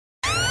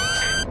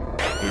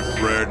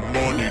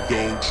money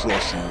don't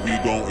trust you, we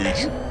gon' eat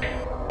you.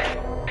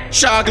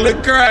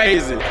 Chocolate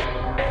crazy.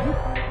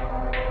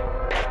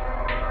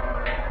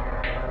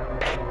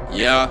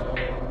 Yeah.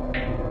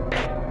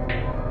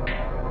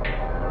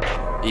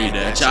 Eat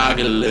that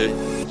chocolate.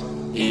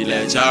 Eat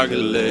that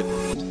chocolate.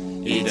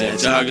 Eat that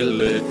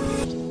chocolate.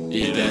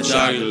 Eat that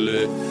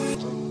chocolate.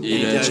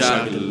 Eat that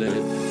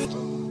chocolate.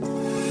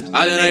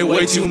 I done ate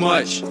way too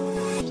much.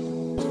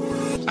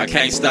 I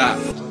can't stop.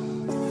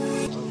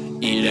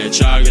 Eat that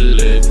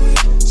chocolate.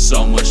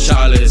 So much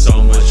chocolate,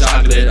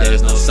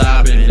 there's no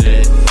stopping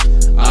it.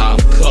 I'm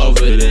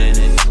covered in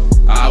it.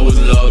 I was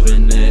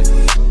loving it.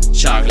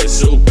 Chocolate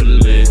super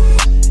lit.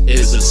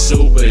 It's a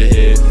super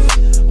hit.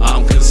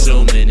 I'm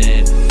consuming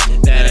it.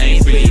 That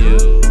ain't for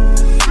you.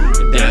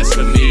 That's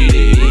for me to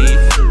eat.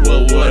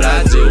 What would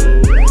I do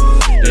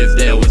if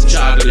there was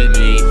chocolate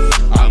meat?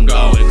 I'm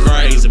going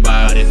crazy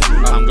about it.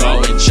 I'm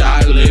going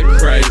chocolate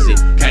crazy.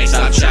 Can't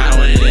stop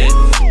showering it.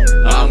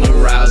 I'm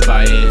aroused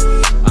by it.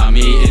 I'm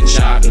eating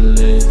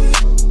chocolate.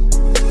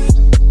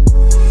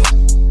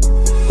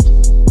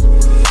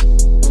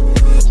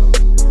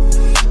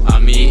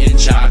 I'm eating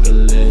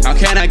chocolate. How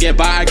can I get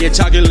by? I get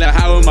chocolate.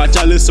 How am my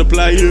chocolate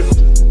supply here?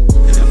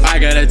 I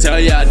gotta tell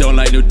ya, I don't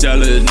like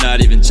Nutella. It's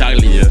not even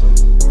chocolate yet.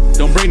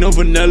 Don't bring no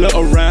vanilla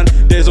around.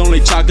 There's only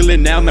chocolate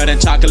now. Melting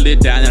chocolate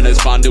down. And there's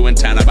fondue in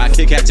town. I buy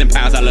Kit Kats in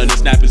pounds. I love the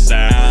snapping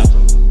sound.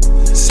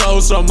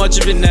 So much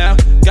of it now.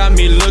 Got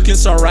me looking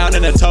so round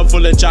in a tub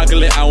full of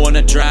chocolate. I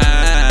wanna drown.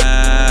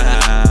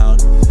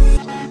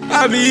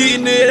 I be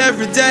eating it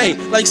every day.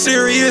 Like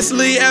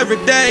seriously every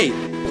day.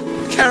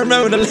 Can't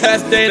remember the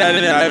last day I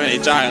didn't have any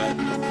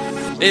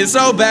chocolate. It's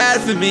so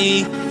bad for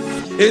me.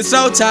 It's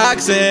so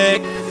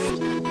toxic.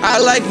 I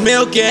like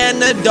milk in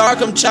the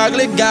dark. I'm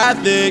chocolate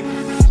gothic.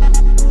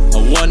 I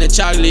won the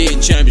chocolate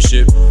eating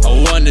championship.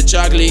 I won the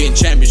chocolate eating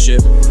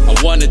championship. I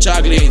won the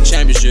chocolate eating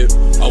championship.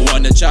 I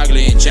won the chocolate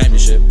eating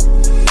championship.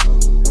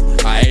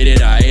 I ate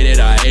it, I ate it,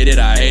 I ate it,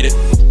 I ate it.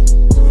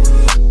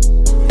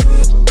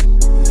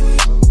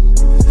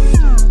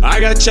 I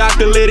got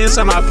chocolate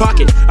inside my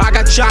pocket. I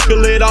got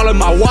chocolate all in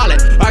my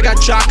wallet. I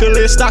got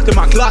chocolate stocked in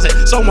my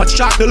closet. So much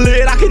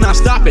chocolate, I cannot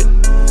stop it.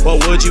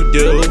 What would you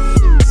do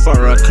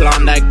for a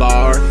Klondike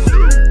bar?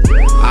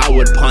 I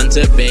would punt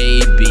a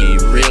baby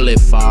really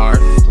far.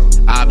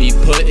 I be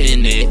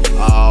putting it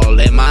all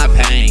in my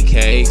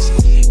pancakes.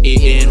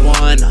 Eating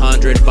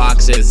 100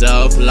 boxes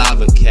of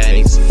lava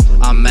cakes.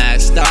 I'm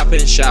at Stop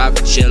and Shop,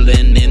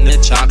 chilling in the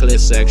chocolate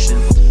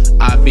section.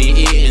 I be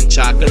eating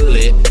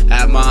chocolate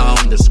at my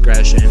own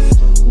discretion.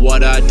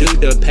 What I do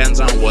depends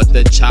on what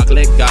the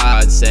chocolate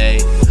gods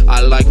say.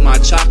 I like my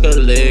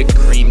chocolate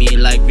creamy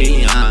like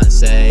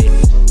Beyonce.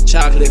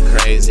 Chocolate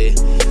crazy,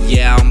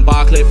 yeah, I'm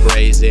chocolate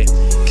crazy.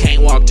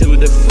 Can't walk to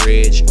the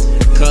fridge,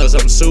 cause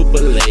I'm super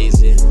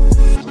lazy.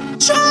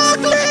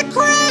 Chocolate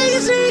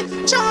crazy,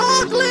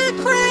 chocolate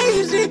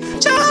crazy,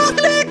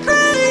 chocolate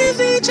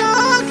crazy,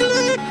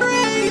 chocolate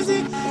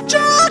crazy,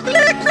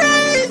 chocolate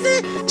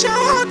crazy,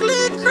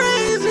 chocolate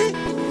crazy.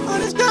 All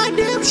this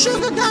goddamn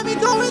sugar got me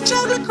going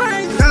chocolate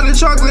crazy. Got the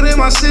chocolate in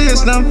my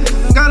system,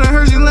 got a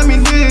Hershey, let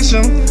me dish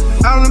 'em.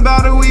 Out and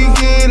about it, we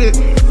get it.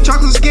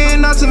 Chocolate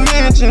skin, not to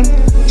mention.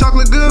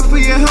 Chocolate good for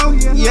your health,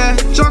 yeah.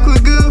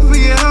 Chocolate good for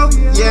your health,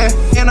 yeah.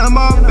 And I'm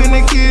up in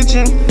the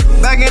kitchen,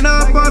 bagging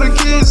up all the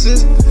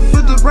kisses.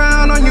 Put the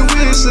brown on your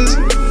whistles.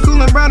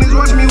 Coolin' brownies,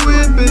 watch me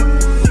whip it.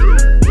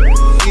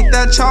 Eat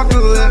that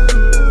chocolate,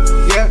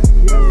 yeah.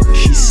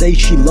 She say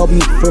she love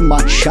me for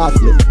my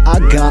chocolate. I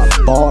got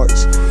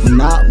bars,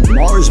 not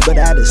Mars, but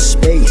out of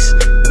space.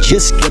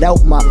 Just get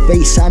out my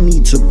face, I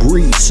need to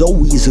breathe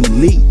so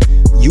easily.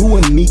 You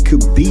and me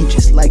could be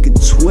just like a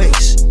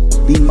Twix.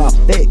 Be my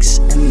fix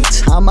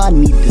anytime I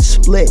need to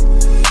split.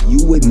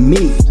 You with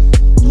me,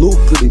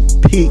 lucrative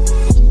peak.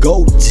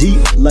 Go deep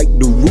like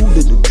the root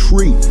of the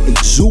tree.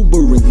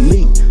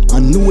 Exuberantly, I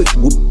knew it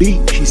would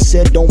be. She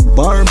said don't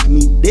burn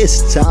me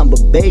this time,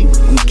 but babe,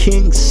 I'm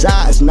king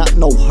size, not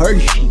no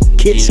Hershey.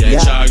 Kids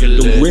got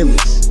chocolate. the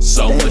realest.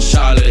 So much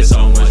chocolate,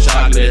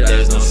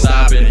 there's no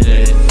stopping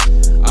it.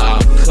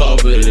 I'm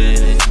covered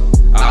in it.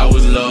 I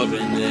was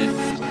loving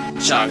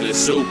it. Chocolate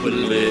super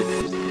lit.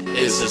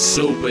 It's a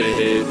super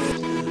hit.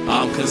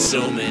 I'm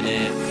consuming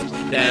it.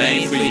 That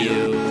ain't for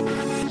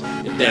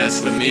you. That's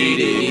for me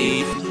to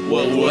eat.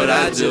 What would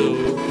I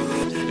do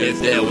if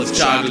there was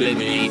chocolate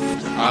meat?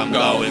 I'm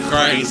going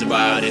crazy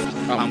about it.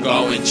 I'm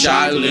going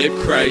chocolate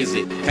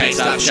crazy. Can't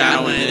stop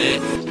showering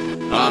it.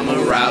 I'm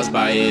aroused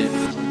by it.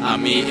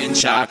 I'm eating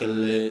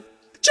chocolate.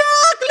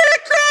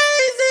 Chocolate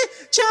crazy.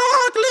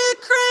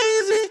 Chocolate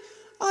crazy.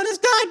 All this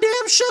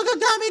goddamn sugar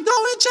got me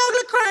going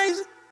chocolate crazy.